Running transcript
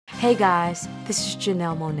Hey guys, this is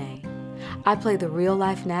Janelle Monáe. I play the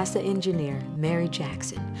real-life NASA engineer, Mary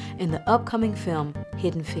Jackson, in the upcoming film,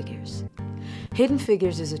 Hidden Figures. Hidden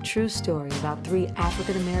Figures is a true story about 3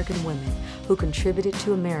 African-American women who contributed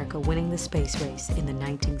to America winning the space race in the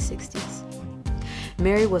 1960s.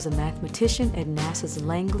 Mary was a mathematician at NASA's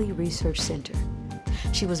Langley Research Center.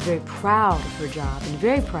 She was very proud of her job and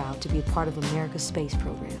very proud to be a part of America's space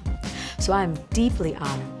program. So I am deeply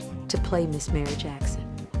honored to play Miss Mary Jackson.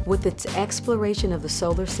 With its exploration of the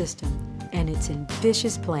solar system and its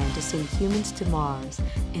ambitious plan to send humans to Mars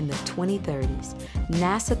in the 2030s,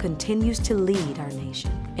 NASA continues to lead our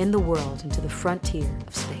nation and the world into the frontier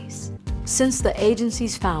of space. Since the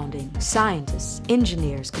agency's founding, scientists,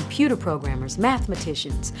 engineers, computer programmers,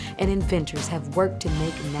 mathematicians, and inventors have worked to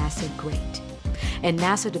make NASA great. And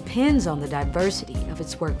NASA depends on the diversity of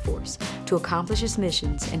its workforce to accomplish its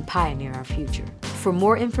missions and pioneer our future. For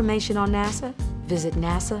more information on NASA, visit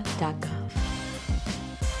nasa.gov.